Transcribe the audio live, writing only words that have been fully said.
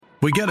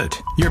We get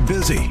it. You're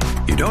busy.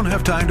 You don't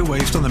have time to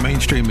waste on the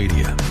mainstream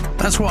media.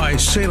 That's why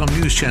Salem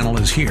News Channel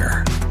is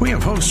here. We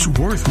have hosts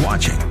worth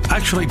watching,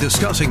 actually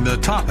discussing the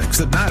topics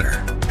that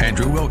matter.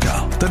 Andrew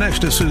Wilkow,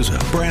 Dinesh D'Souza,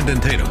 Brandon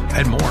Tatum,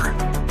 and more.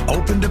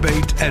 Open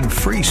debate and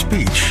free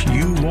speech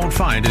you won't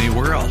find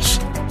anywhere else.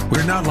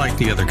 We're not like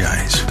the other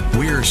guys.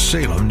 We're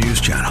Salem News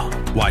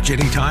Channel. Watch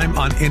anytime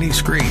on any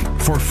screen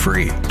for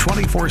free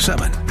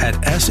 24/7 at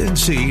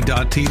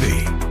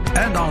snc.tv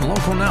and on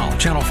Local Now,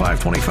 Channel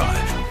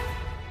 525.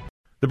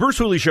 The Bruce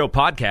Hooley Show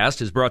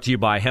podcast is brought to you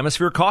by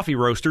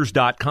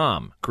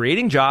HemisphereCoffeeRoasters.com.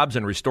 Creating jobs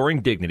and restoring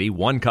dignity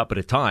one cup at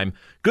a time.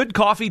 Good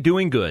coffee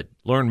doing good.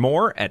 Learn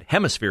more at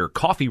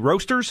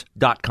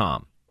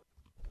HemisphereCoffeeRoasters.com.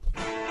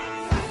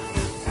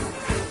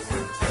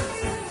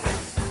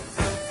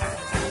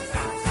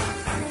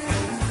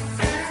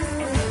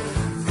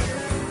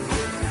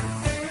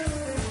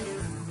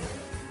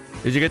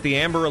 Did you get the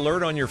Amber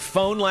Alert on your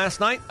phone last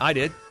night? I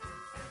did.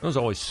 Those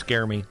always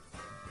scare me.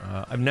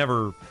 I've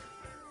never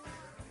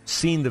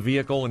seen the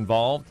vehicle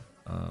involved,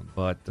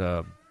 but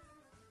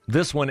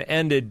this one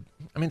ended,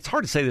 I mean, it's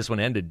hard to say this one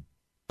ended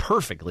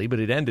perfectly, but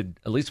it ended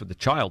at least with the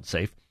child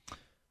safe.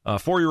 A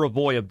 4-year-old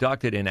boy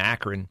abducted in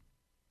Akron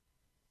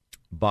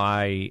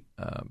by,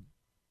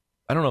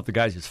 I don't know if the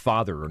guy's his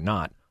father or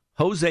not,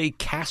 Jose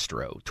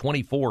Castro,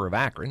 24 of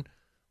Akron,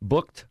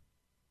 booked,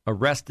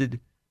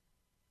 arrested,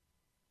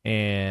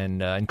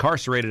 and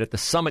incarcerated at the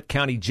Summit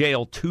County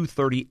Jail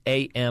 2:30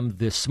 a.m.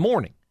 this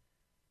morning.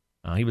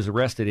 He was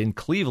arrested in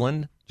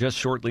Cleveland just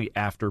shortly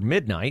after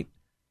midnight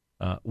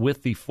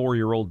with the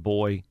 4-year-old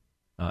boy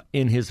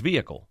in his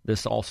vehicle.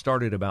 This all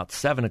started about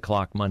 7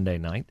 o'clock Monday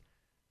night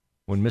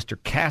when Mr.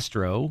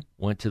 Castro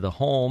went to the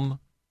home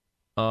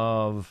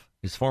of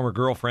his former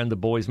girlfriend, the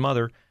boy's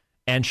mother,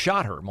 and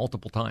shot her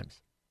multiple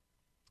times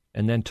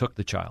and then took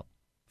the child,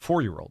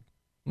 4-year-old.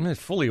 I mean,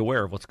 fully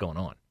aware of what's going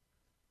on.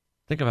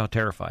 Think of how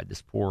terrified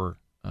this poor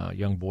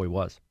young boy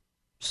was,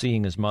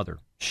 seeing his mother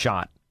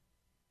shot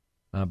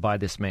by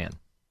this man.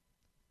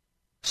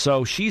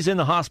 So she's in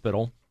the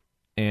hospital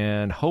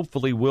and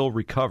hopefully will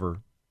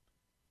recover.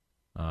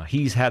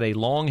 He's had a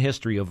long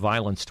history of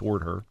violence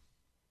toward her.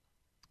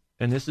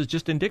 And this is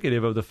just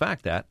indicative of the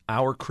fact that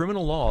our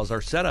criminal laws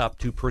are set up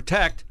to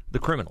protect the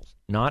criminals,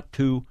 not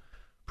to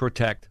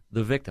protect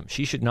the victim.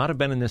 She should not have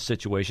been in this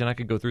situation. I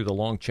could go through the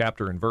long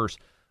chapter and verse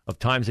of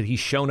times that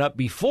he's shown up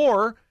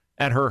before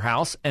at her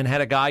house and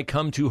had a guy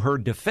come to her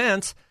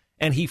defense,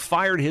 and he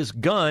fired his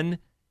gun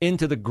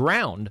into the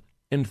ground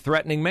in a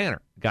threatening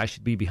manner. The guy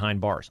should be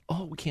behind bars.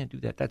 Oh, we can't do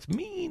that. That's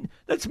mean.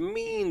 That's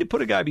mean to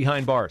put a guy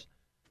behind bars.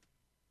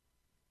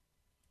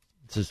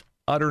 This is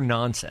utter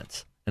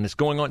nonsense. And it's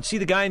going on. See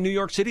the guy in New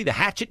York City, the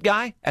hatchet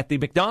guy at the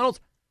McDonald's?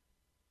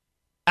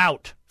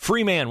 Out.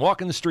 Free man,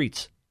 walking the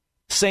streets.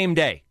 Same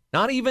day.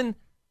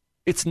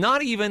 It's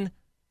not even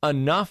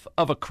enough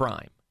of a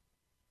crime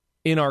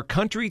in our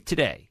country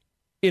today,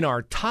 in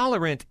our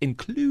tolerant,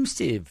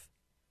 inclusive,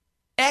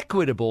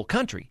 equitable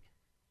country,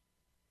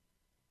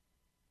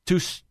 to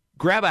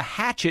grab a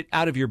hatchet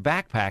out of your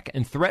backpack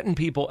and threaten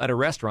people at a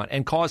restaurant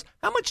and cause,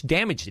 how much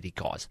damage did he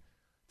cause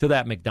to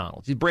that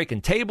McDonald's? He's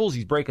breaking tables,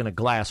 he's breaking a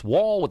glass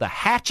wall with a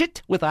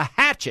hatchet,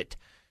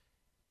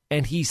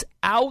 and he's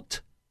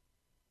out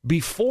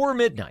before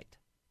midnight.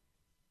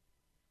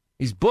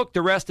 He's booked,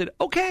 arrested.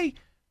 Okay,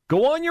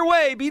 go on your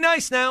way, be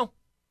nice now.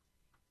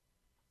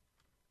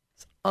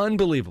 It's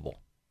unbelievable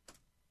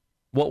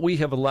what we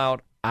have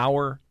allowed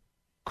our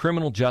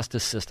criminal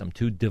justice system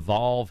to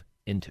devolve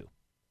into.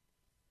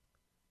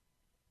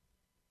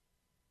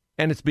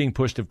 And it's being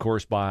pushed, of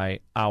course,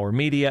 by our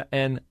media,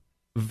 and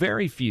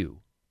very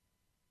few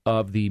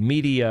of the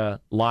media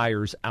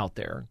liars out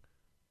there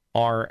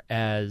are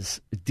as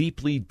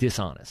deeply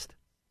dishonest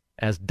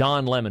as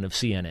Don Lemon of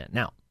CNN.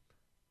 Now,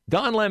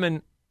 Don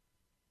Lemon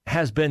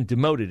has been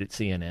demoted at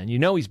CNN. You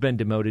know he's been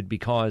demoted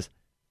because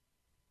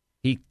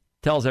he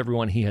tells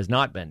everyone he has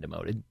not been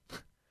demoted.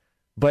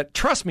 But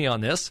trust me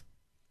on this,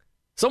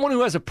 someone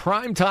who has a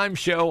primetime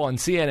show on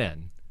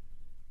CNN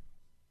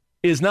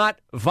is not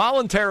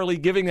voluntarily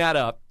giving that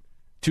up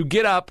to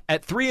get up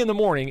at 3 in the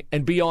morning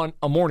and be on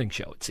a morning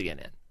show at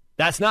CNN.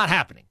 That's not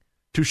happening.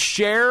 To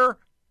share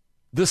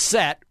the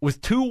set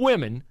with two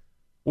women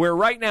where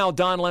right now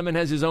Don Lemon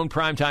has his own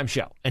primetime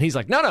show. And he's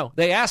like, no,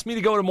 they asked me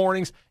to go to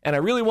mornings, and I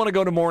really want to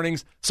go to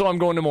mornings, so I'm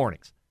going to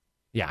mornings.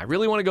 Yeah, I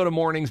really want to go to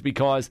mornings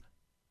because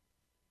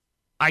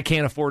I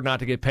can't afford not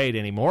to get paid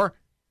anymore.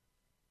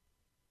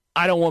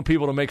 I don't want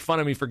people to make fun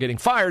of me for getting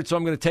fired, so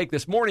I'm going to take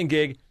this morning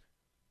gig,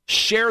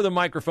 share the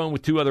microphone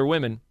with two other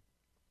women,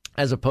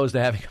 as opposed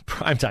to having a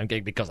primetime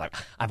gig because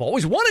I've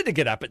always wanted to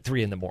get up at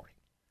 3 in the morning.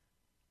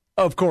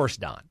 Of course,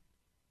 Don.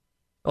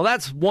 Well,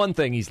 that's one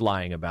thing he's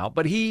lying about,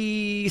 but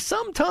he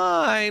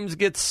sometimes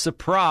gets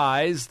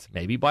surprised,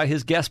 maybe by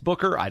his guest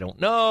booker, I don't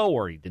know,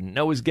 or he didn't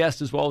know his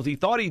guest as well as he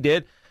thought he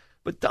did.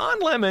 But Don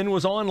Lemon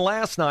was on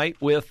last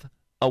night with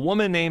a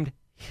woman named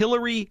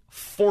Hillary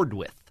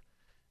Fordwith.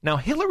 Now,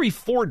 Hillary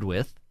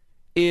Fordwith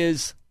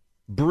is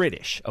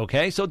British,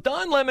 okay? So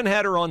Don Lemon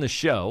had her on the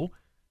show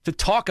to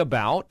talk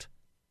about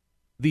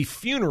the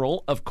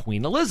funeral of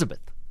Queen Elizabeth.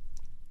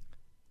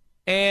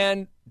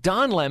 And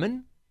Don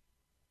Lemon,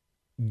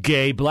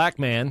 gay black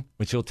man,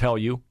 which he'll tell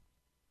you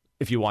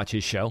if you watch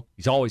his show,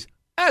 he's always,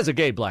 as a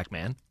gay black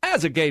man.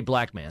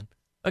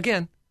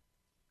 Again,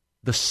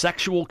 the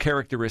sexual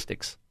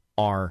characteristics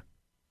are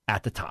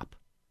at the top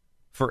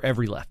for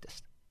every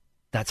leftist.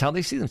 That's how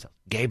they see themselves.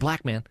 Gay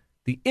black man.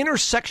 The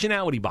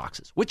intersectionality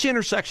boxes. Which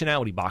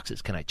intersectionality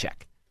boxes can I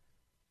check?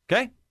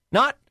 Okay?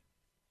 Not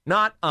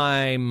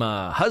I'm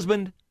a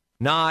husband,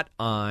 not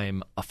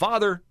I'm a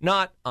father,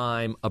 not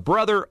I'm a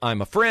brother,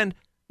 I'm a friend.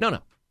 No.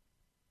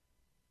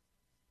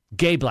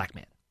 Gay black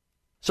man.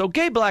 So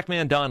gay black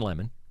man Don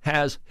Lemon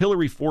has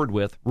Hillary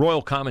Fordwith,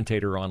 royal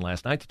commentator, on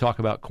last night to talk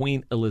about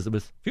Queen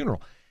Elizabeth's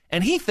funeral.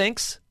 And he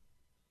thinks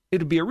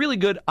it would be a really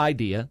good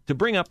idea to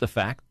bring up the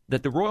fact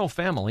that the royal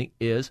family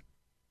is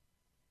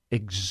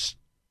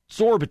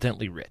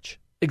exorbitantly rich,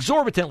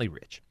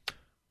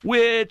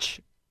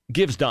 which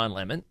gives Don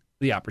Lemon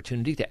the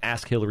opportunity to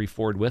ask Hillary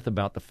Fordwith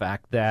about the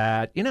fact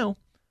that, there are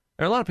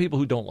a lot of people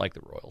who don't like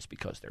the royals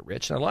because they're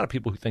rich, and a lot of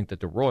people who think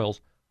that the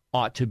royals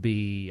ought to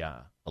be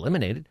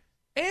eliminated.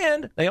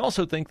 And they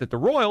also think that the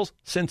royals,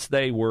 since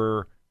they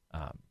were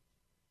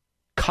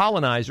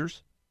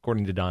colonizers,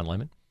 according to Don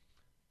Lemon,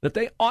 that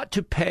they ought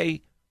to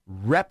pay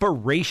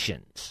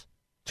reparations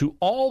to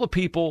all the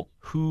people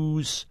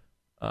whose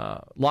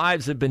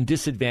lives have been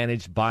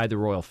disadvantaged by the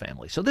royal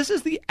family. So this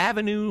is the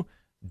avenue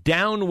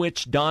down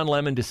which Don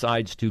Lemon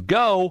decides to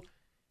go.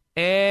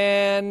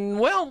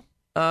 And,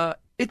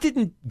 it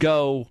didn't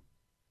go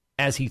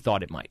as he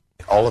thought it might.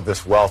 All of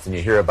this wealth, and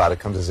you hear about it,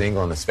 comes as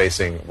England is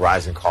facing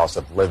rising costs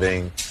of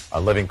living, a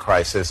living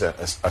crisis,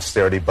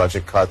 austerity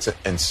budget cuts,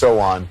 and so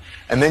on.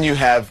 And then you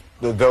have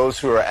those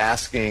who are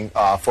asking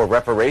for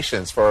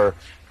reparations for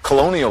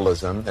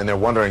colonialism, and they're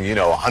wondering,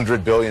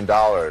 $100 billion,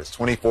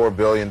 $24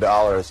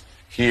 billion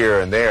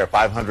here and there,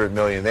 $500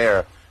 million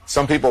there.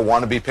 Some people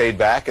want to be paid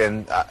back,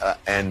 and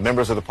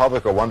members of the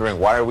public are wondering,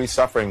 why are we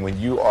suffering when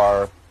you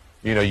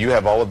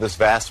have all of this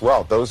vast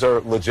wealth? Those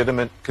are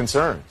legitimate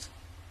concerns.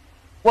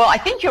 Well, I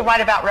think you're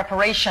right about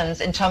reparations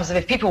in terms of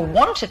if people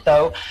want it,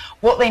 though,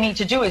 what they need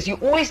to do is you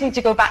always need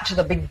to go back to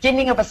the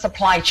beginning of a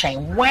supply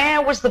chain.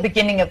 Where was the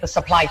beginning of the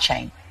supply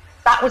chain?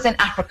 That was in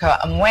Africa.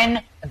 And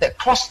when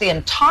across the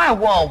entire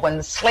world,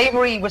 when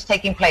slavery was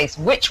taking place,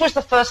 which was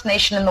the first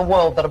nation in the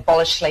world that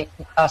abolished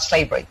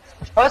slavery?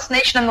 The first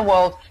nation in the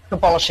world to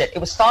abolish it. It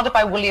was started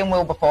by William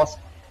Wilberforce,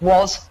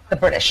 was the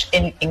British.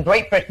 In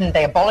Great Britain,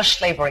 they abolished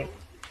slavery.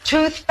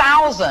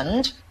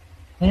 2,000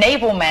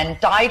 naval men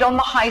died on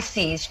the high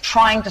seas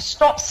trying to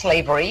stop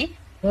slavery.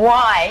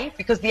 Why?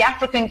 Because the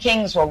African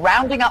kings were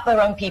rounding up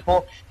their own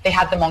people. They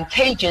had them on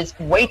cages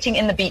waiting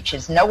in the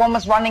beaches. No one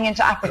was running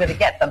into Africa to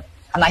get them.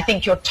 And I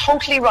think you're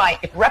totally right.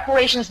 If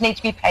reparations need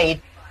to be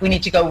paid, we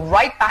need to go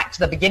right back to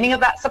the beginning of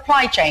that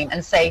supply chain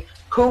and say,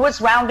 who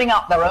was rounding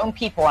up their own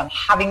people and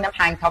having them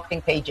handcuffed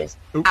in cages?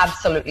 Oops.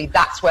 Absolutely.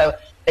 That's where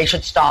they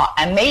should start.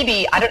 And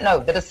maybe, I don't know,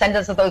 the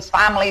descendants of those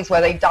families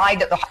where they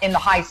died in the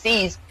high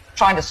seas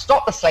trying to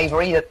stop the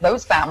slavery, that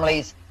those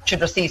families should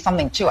receive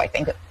something too, I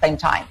think, at the same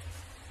time.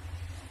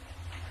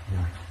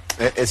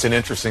 It's an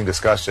interesting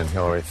discussion,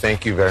 Hillary.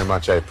 Thank you very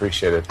much. I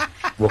appreciate it.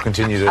 We'll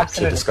continue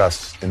to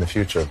discuss in the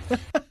future.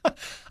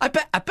 I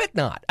bet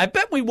not. I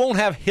bet we won't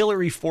have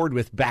Hillary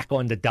Fordwith back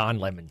on the Don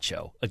Lemon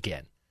show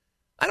again.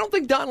 I don't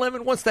think Don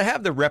Lemon wants to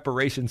have the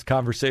reparations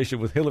conversation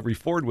with Hillary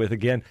Fordwith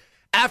again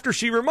after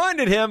she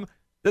reminded him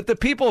that the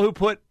people who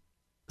put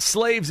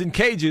slaves in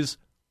cages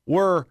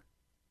were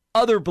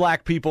other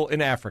black people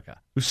in Africa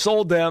who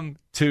sold them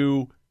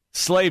to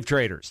slave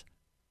traders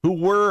who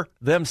were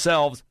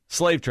themselves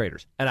slave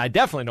traders. And I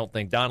definitely don't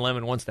think Don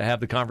Lemon wants to have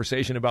the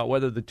conversation about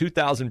whether the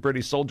 2,000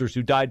 British soldiers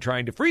who died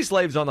trying to free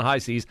slaves on the high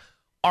seas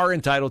are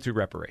entitled to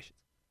reparations.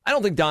 I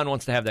don't think Don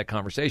wants to have that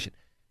conversation.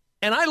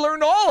 And I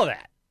learned all of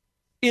that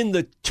in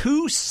the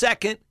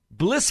 2-second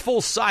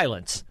blissful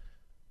silence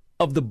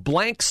of the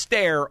blank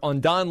stare on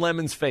Don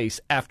Lemon's face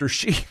after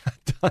she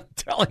got done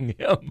telling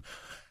him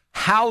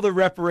how the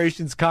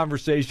reparations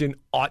conversation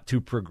ought to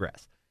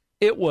progress.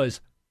 It was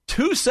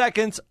 2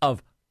 seconds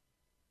of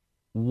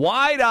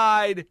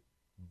wide-eyed,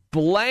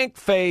 blank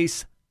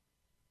face,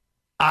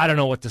 I don't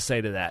know what to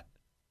say to that,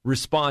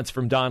 response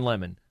from Don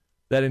Lemon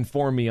that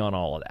informed me on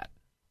all of that.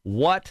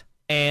 What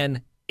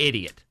an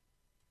idiot.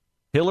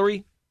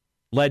 Hillary,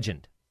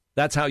 legend.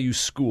 That's how you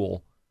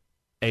school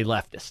a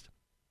leftist.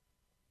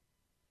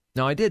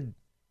 Now, I did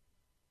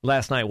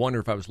last night wonder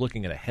if I was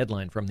looking at a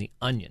headline from The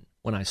Onion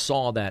when I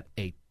saw that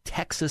a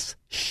Texas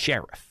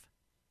sheriff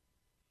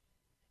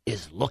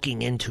is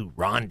looking into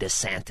Ron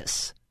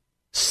DeSantis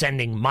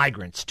sending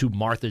migrants to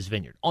Martha's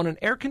Vineyard on an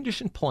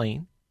air-conditioned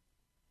plane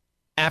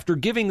after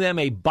giving them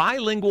a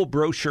bilingual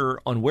brochure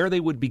on where they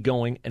would be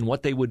going and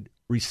what they would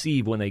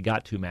receive when they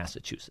got to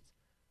Massachusetts.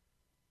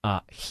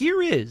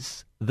 Here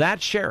is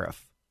that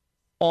sheriff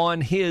on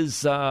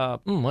his,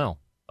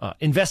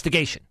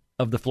 investigation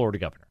of the Florida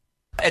governor.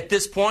 At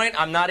this point,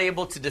 I'm not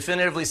able to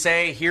definitively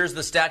say here's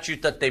the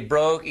statute that they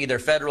broke, either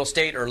federal,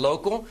 state, or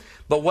local.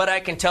 But what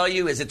I can tell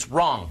you is it's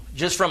wrong.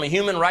 Just from a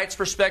human rights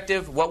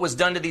perspective, what was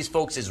done to these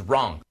folks is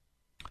wrong.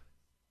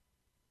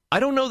 I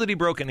don't know that he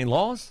broke any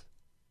laws,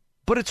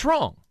 but it's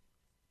wrong.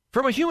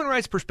 From a human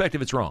rights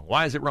perspective, it's wrong.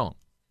 Why is it wrong?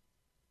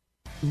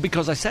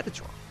 Because I said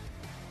it's wrong.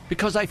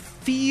 Because I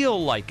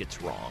feel like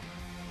it's wrong.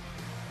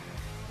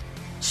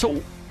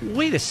 So,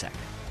 wait a second.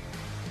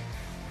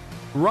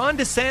 Ron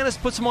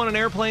DeSantis puts him on an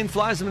airplane,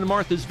 flies him to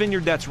Martha's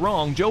Vineyard. That's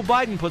wrong. Joe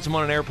Biden puts him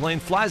on an airplane,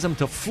 flies him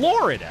to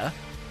Florida,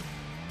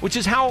 which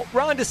is how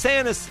Ron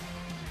DeSantis...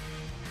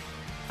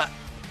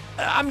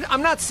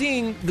 I'm not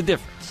seeing the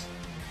difference.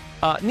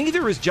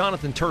 Neither is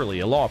Jonathan Turley,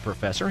 a law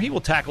professor. He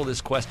will tackle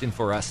this question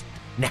for us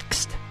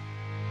next.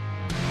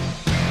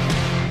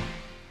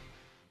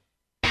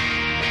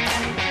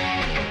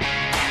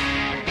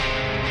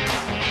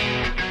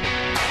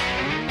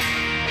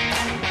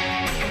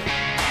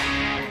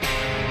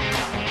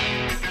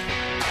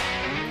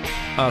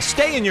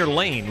 Stay in your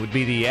lane would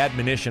be the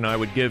admonition I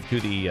would give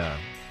to the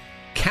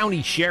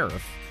county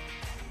sheriff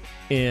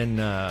in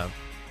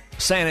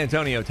San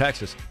Antonio,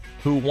 Texas,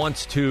 who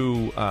wants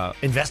to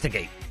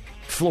investigate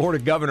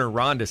Florida Governor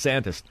Ron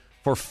DeSantis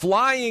for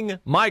flying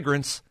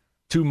migrants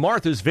to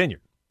Martha's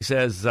Vineyard. He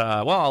says,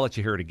 well, I'll let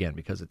you hear it again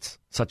because it's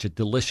such a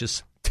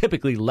delicious,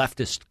 typically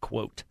leftist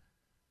quote.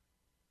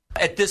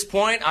 At this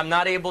point, I'm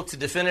not able to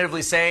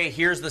definitively say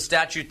here's the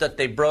statute that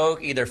they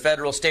broke, either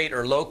federal, state,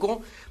 or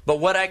local. But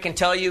what I can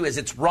tell you is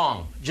it's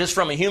wrong. Just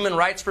from a human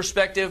rights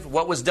perspective,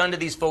 what was done to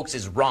these folks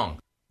is wrong.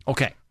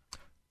 Okay.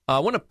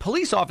 When a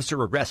police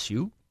officer arrests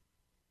you,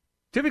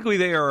 typically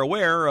they are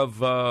aware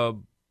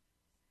of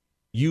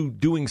you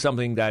doing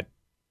something that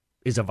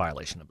is a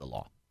violation of the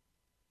law.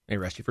 They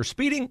arrest you for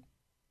speeding.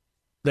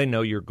 They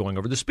know you're going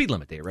over the speed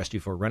limit. They arrest you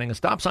for running a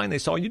stop sign. They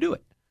saw you do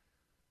it.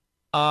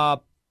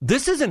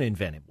 This is an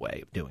inventive way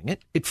of doing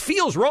it. It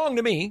feels wrong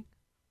to me.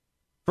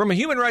 From a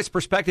human rights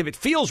perspective, it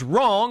feels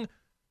wrong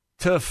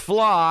to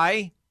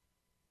fly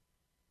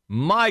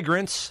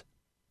migrants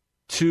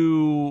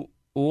to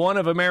one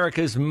of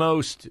America's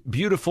most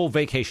beautiful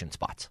vacation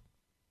spots.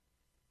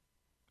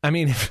 I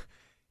mean,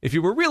 if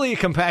you were really a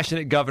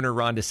compassionate governor,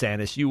 Ron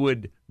DeSantis, you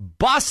would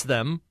bus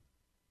them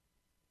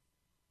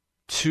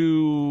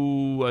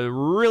to a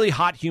really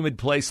hot, humid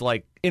place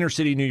like inner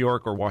city New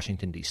York or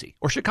Washington, D.C.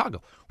 or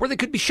Chicago, where they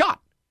could be shot.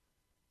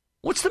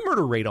 What's the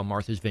murder rate on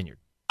Martha's Vineyard?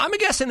 I'm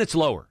guessing it's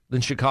lower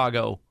than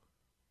Chicago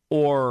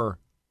or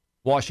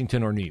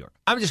Washington or New York.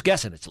 I'm just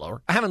guessing it's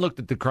lower. I haven't looked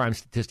at the crime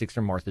statistics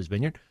from Martha's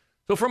Vineyard.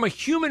 So from a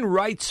human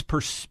rights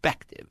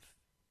perspective,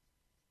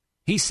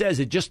 he says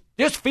it just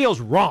feels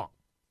wrong.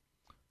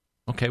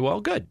 Okay, well,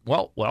 good.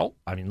 Well,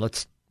 I mean,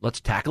 let's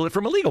tackle it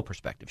from a legal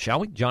perspective, shall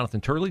we?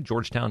 Jonathan Turley,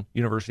 Georgetown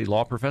University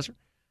law professor.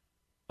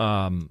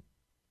 Joe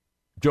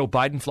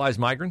Biden flies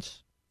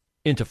migrants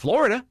into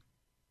Florida.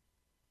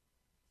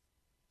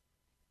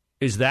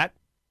 Is that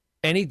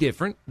any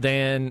different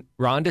than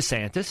Ron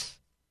DeSantis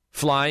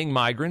flying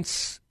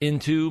migrants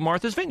into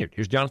Martha's Vineyard?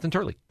 Here's Jonathan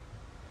Turley.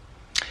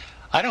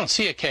 I don't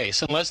see a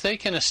case unless they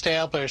can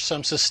establish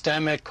some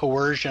systemic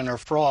coercion or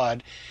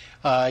fraud.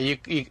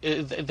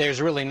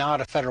 There's really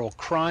not a federal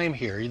crime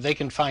here. They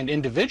can find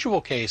individual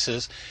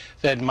cases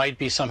that might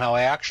be somehow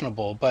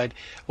actionable, but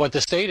what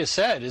the state has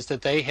said is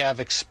that they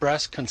have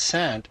expressed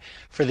consent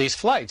for these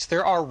flights.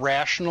 There are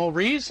rational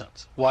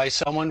reasons why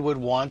someone would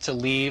want to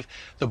leave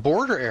the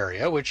border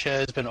area, which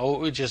has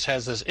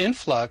this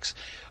influx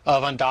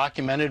of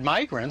undocumented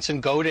migrants,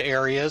 and go to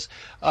areas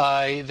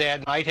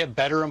that might have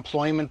better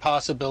employment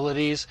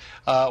possibilities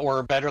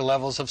or better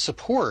levels of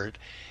support.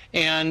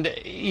 And,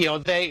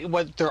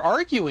 what they're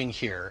arguing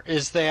here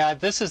is that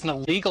this is an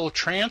illegal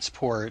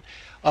transport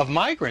of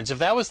migrants. If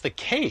that was the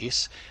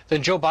case,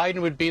 then Joe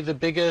Biden would be the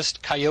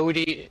biggest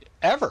coyote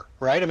ever,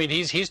 right? I mean,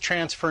 he's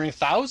transferring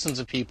thousands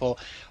of people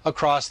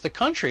across the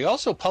country.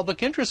 Also,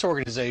 public interest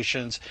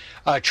organizations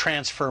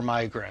transfer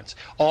migrants.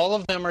 All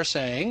of them are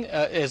saying,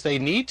 as they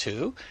need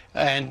to,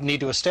 and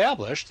need to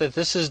establish, that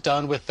this is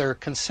done with their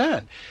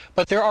consent.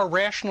 But there are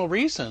rational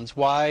reasons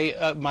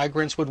why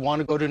migrants would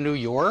want to go to New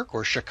York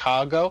or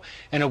Chicago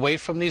and away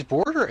from these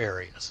border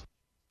areas.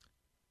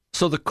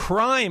 So the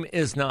crime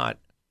is not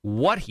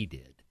what he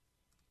did.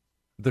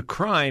 The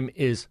crime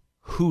is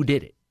who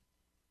did it.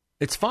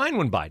 It's fine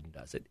when Biden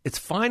does it. It's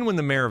fine when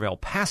the mayor of El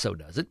Paso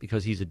does it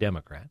because he's a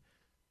Democrat.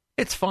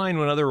 It's fine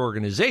when other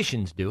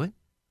organizations do it.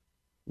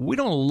 We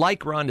don't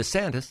like Ron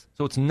DeSantis,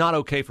 so it's not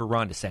okay for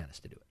Ron DeSantis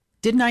to do it.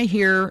 Didn't I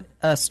hear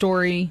a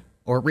story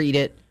or read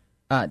it?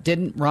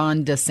 Didn't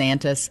Ron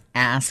DeSantis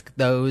ask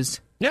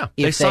those? Yeah,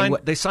 they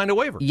signed a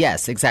waiver.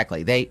 Yes,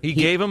 exactly.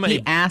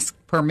 He asked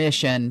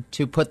permission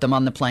to put them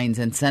on the planes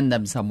and send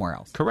them somewhere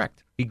else.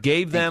 Correct. He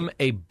gave them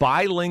a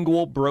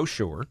bilingual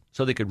brochure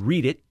so they could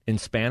read it in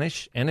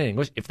Spanish and in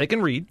English, if they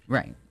can read.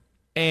 Right.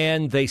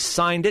 And they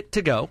signed it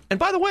to go. And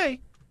by the way,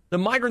 the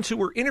migrants who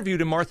were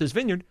interviewed in Martha's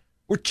Vineyard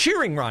were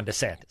cheering Ron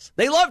DeSantis.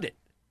 They loved it.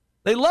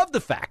 They loved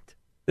the fact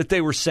that they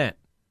were sent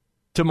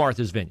to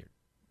Martha's Vineyard.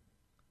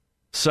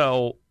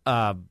 So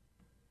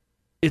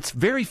It's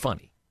very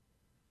funny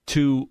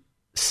to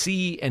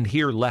see and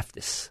hear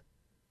leftists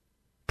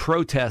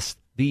protest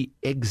the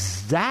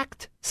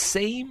exact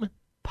same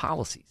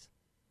policies.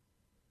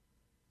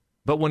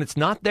 But when it's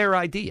not their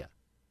idea,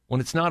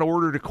 when it's not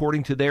ordered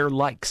according to their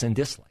likes and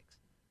dislikes,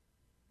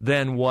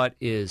 then what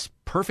is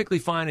perfectly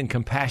fine and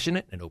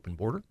compassionate, an open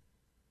border,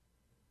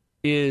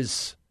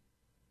 is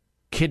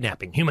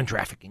kidnapping, human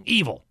trafficking,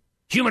 evil,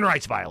 human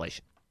rights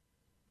violation.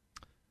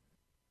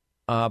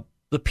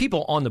 The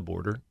people on the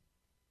border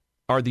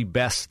are the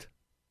best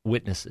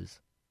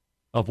witnesses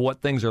of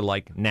what things are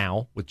like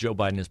now with Joe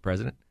Biden as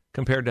president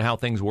compared to how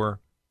things were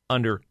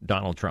under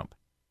Donald Trump.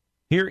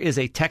 Here is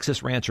a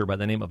Texas rancher by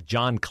the name of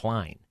John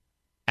Klein,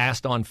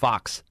 asked on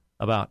Fox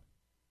about,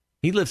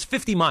 he lives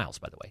 50 miles,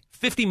 by the way,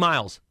 50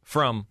 miles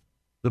from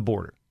the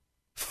border.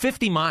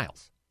 50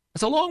 miles.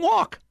 That's a long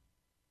walk.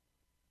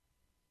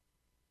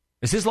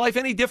 Is his life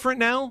any different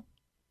now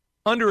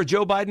under a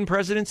Joe Biden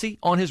presidency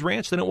on his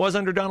ranch than it was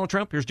under Donald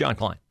Trump? Here's John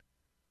Klein.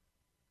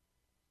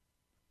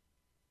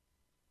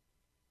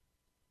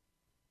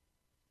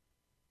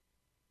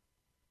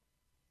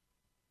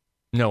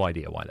 No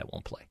idea why that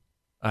won't play.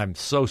 I'm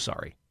so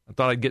sorry. I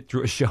thought I'd get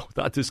through a show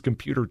without this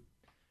computer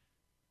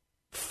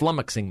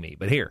flummoxing me.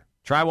 But here,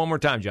 try one more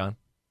time, John.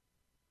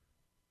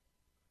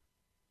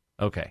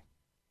 Okay.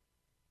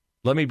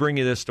 Let me bring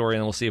you this story,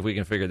 and we'll see if we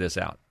can figure this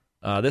out.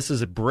 This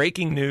is a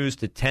breaking news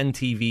to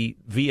 10TV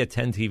via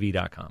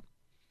 10TV.com.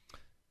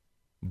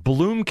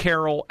 Bloom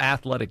Carroll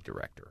athletic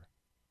director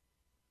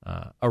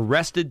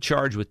arrested,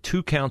 charged with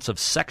 2 counts of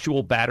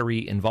sexual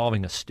battery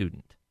involving a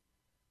student.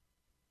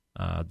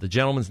 The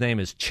gentleman's name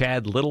is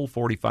Chad Little,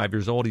 45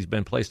 years old. He's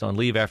been placed on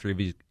leave after he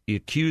was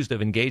accused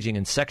of engaging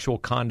in sexual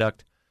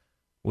conduct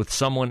with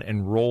someone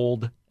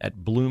enrolled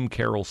at Bloom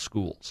Carroll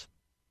schools.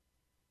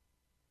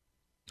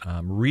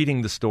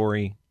 Reading the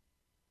story.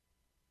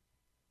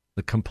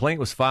 The complaint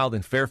was filed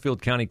in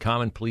Fairfield County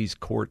Common Pleas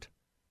Court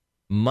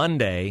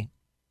Monday,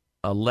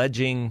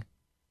 alleging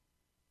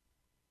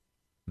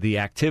the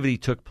activity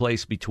took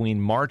place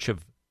between March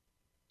of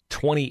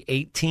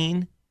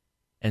 2018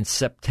 and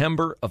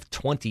September of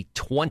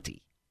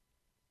 2020.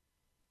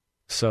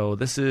 So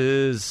this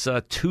is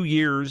 2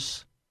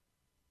 years.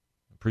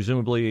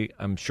 Presumably,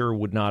 I'm sure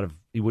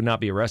he would not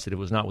be arrested. It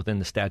was not within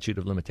the statute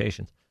of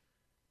limitations.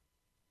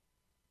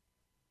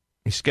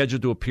 He's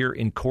scheduled to appear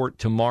in court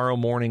tomorrow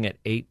morning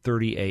at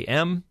 8:30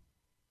 a.m.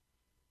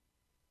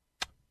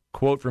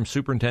 Quote from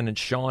Superintendent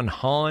Sean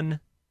Hahn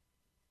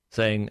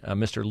saying,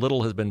 Mr.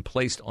 Little has been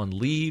placed on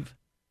leave.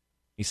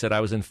 He said, I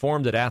was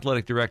informed that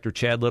Athletic Director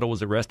Chad Little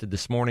was arrested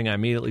this morning. I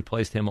immediately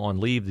placed him on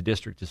leave. The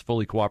district has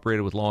fully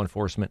cooperated with law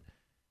enforcement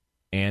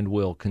and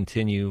will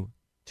continue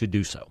to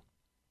do so.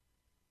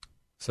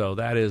 So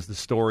that is the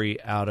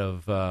story out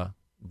of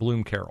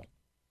Bloom Carroll.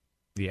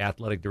 The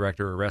athletic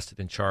director arrested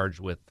and charged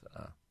with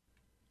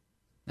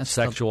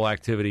sexual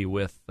activity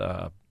with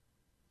an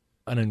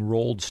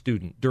enrolled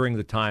student during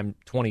the time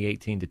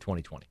 2018 to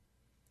 2020.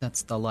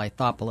 That's the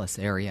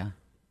Lithopolis area.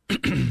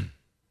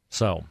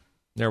 So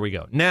there we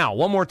go. Now,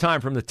 one more time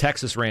from the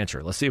Texas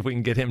rancher. Let's see if we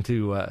can get him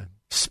to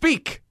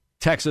speak.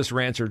 Texas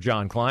rancher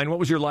John Klein, what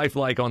was your life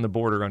like on the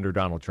border under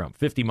Donald Trump,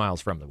 50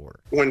 miles from the border?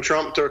 When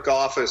Trump took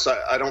office,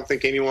 I don't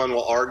think anyone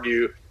will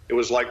argue it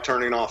was like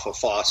turning off a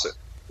faucet.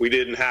 We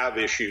didn't have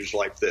issues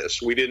like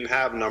this. We didn't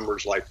have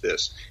numbers like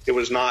this. It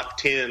was not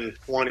 10,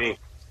 20,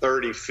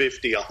 30,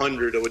 50,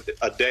 100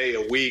 a day,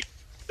 a week.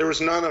 There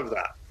was none of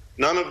that.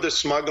 None of the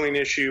smuggling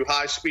issue,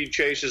 high-speed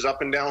chases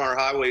up and down our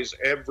highways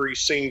every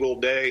single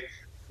day.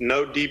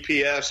 No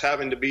DPS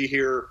having to be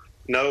here.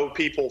 No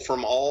people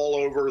from all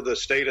over the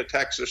state of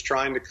Texas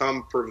trying to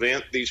come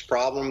prevent these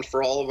problems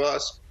for all of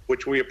us,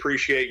 which we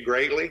appreciate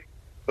greatly.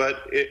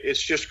 But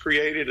it's just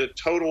created a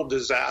total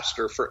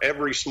disaster for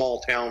every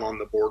small town on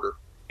the border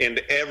and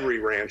every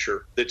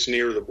rancher that's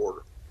near the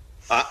border.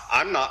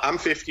 I'm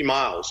 50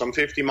 miles. I'm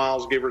 50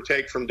 miles, give or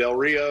take, from Del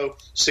Rio,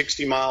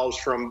 60 miles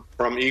from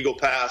Eagle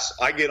Pass.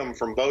 I get them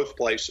from both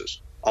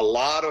places. A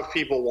lot of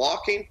people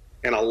walking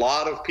and a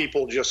lot of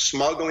people just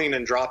smuggling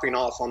and dropping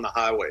off on the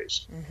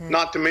highways,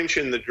 not to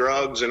mention the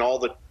drugs and all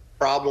the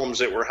problems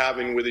that we're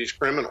having with these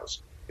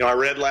criminals. You know, I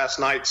read last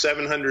night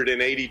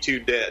 782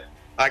 dead.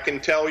 I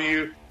can tell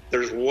you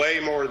there's way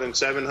more than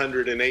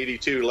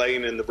 782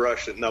 laying in the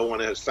brush that no one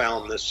has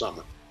found this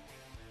summer.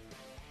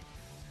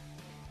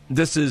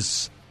 This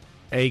is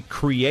a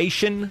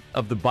creation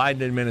of the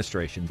Biden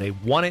administration. They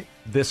want it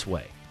this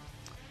way.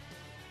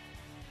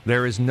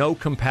 There is no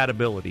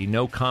compatibility,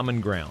 no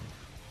common ground,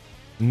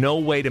 no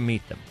way to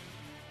meet them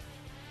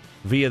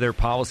via their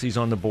policies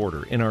on the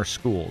border, in our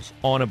schools,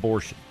 on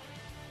abortion,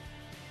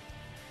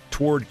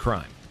 toward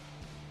crime.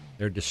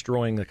 They're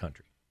destroying the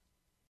country.